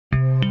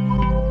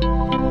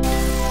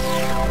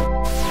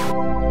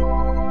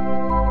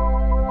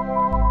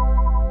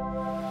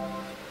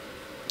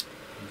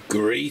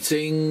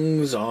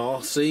Greetings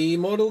RC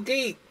Model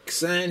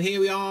Geeks, and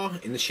here we are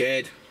in the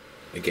shed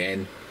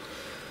again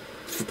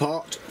for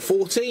part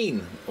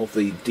 14 of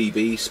the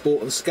DB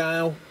Sport and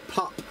Scale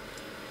Pup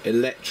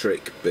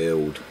electric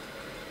build.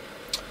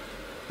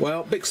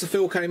 Well, Bixler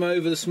Phil came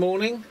over this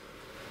morning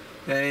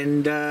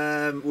and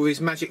with his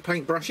magic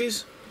paint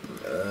brushes,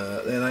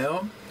 there they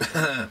are,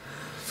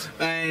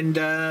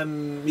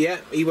 and yeah,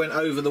 he went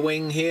over the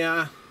wing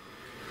here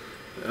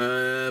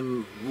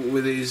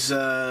with his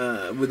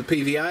with the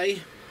PVA,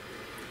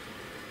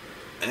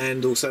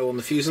 and also on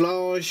the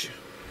fuselage.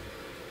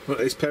 Well,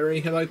 there's Perry.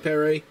 Hello,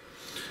 Perry.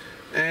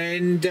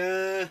 And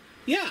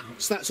yeah,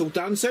 so that's all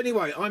done. So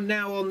anyway, I'm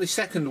now on the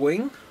second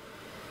wing,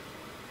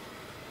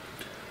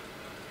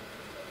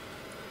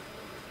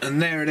 and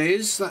there it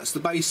is. That's the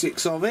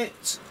basics of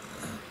it.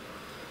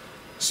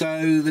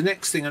 So the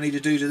next thing I need to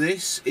do to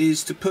this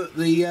is to put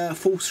the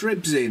false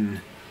ribs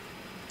in.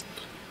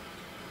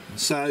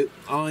 So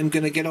I'm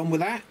going to get on with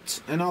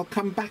that, and I'll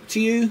come back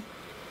to you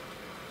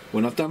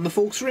when I've done the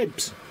false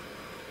ribs.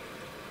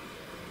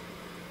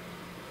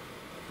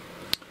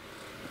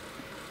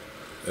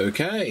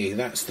 Okay,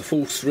 that's the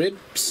false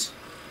ribs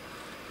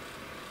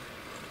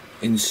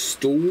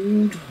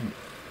installed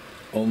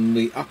on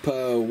the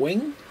upper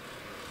wing.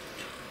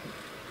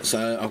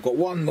 So I've got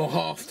one more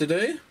half to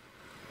do,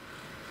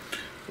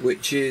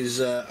 which is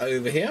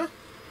over here.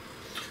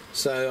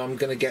 So I'm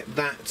going to get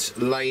that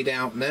laid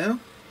out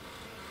now,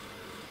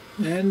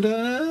 and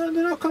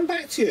then I'll come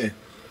back to you.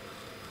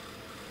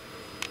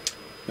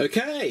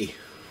 Okay,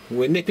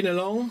 we're nipping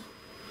along.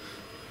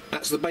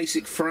 That's the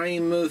basic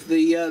frame of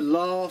the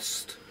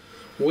last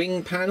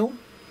wing panel.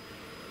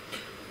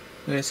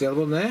 There's the other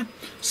one there.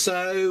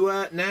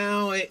 So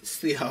now it's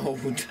the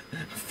old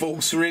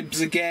false ribs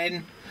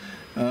again.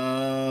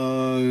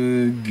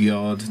 Oh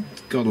God,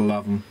 gotta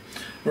love them.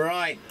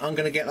 Right, I'm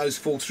going to get those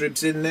false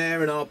ribs in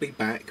there, and I'll be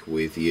back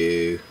with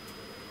you.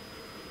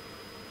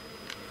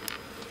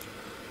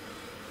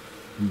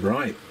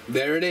 Right,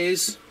 there it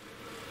is.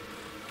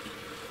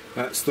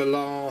 That's the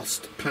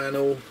last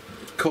panel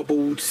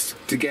cobbled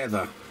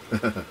together.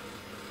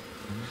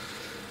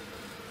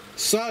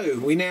 So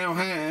we now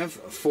have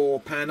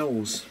 4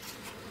 panels.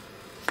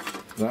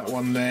 That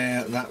one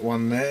there, that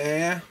one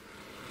there,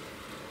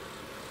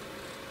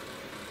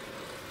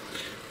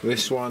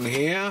 this one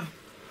here,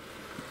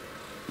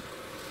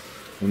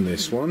 and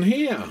this one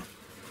here.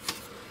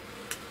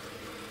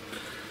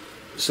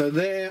 So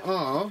there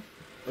are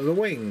the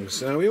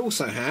wings. Now we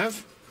also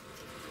have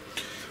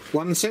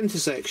one centre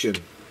section,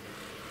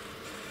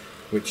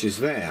 which is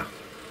there.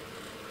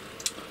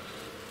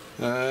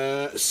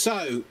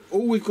 So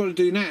all we've got to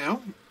do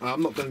now,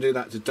 I'm not going to do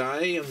that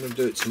today, I'm going to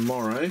do it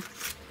tomorrow,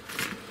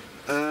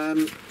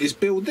 is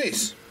build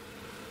this,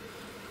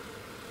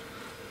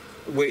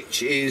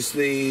 which is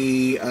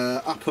the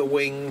upper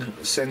wing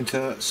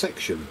centre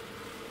section.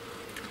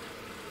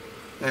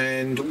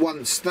 And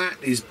once that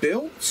is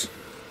built,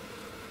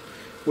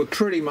 we're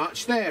pretty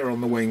much there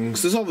on the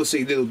wings. There's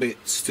obviously little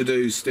bits to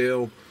do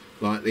still,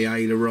 like the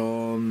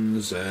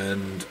ailerons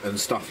and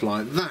stuff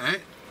like that,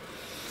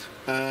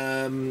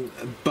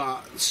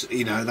 but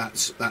you know,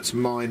 that's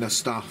minor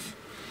stuff.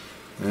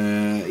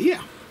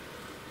 Yeah.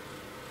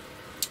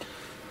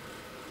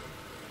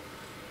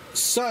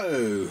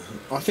 So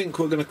I think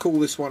we're going to call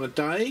this one a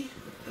day.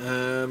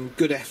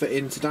 Good effort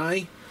in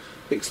today.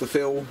 Bixler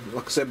Phil,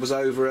 like I said, was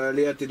over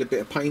earlier, did a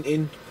bit of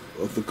painting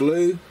of the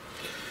glue.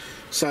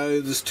 So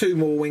there's 2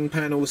 more wing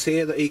panels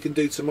here that he can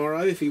do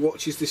tomorrow if he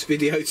watches this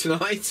video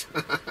tonight.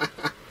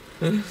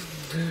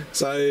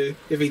 So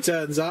if he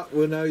turns up,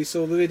 we'll know he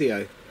saw the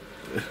video.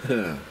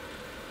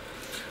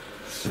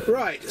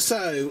 Right,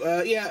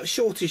 so yeah,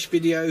 shortish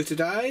video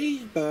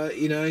today, but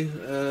you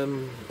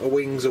know, a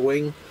wing's a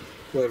wing,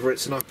 whether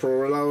it's an upper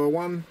or a lower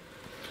one.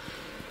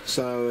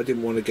 So I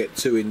didn't want to get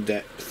too in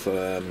depth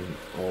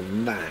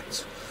on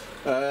that.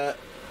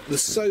 The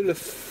solar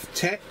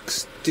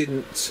text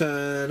didn't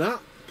turn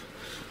up,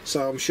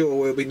 so I'm sure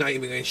we'll be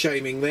naming and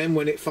shaming them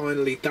when it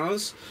finally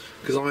does,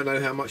 because I know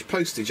how much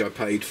postage I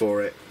paid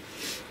for it,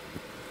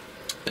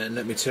 and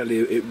let me tell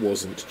you, it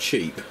wasn't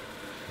cheap.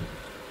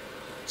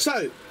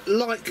 So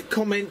like,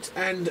 comment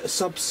and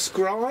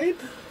subscribe,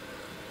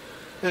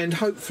 and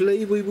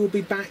hopefully we will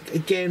be back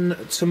again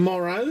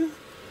tomorrow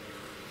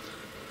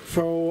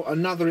for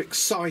another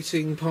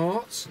exciting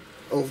part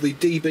of the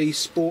DB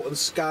Sport and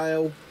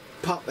Scale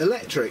Pup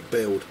electric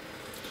build.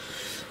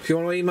 If you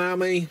want to email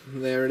me,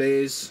 there it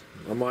is.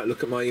 I might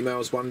look at my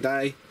emails one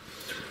day,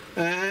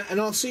 and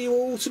I'll see you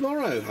all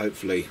tomorrow,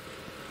 hopefully.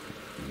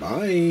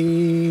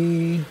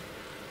 Bye.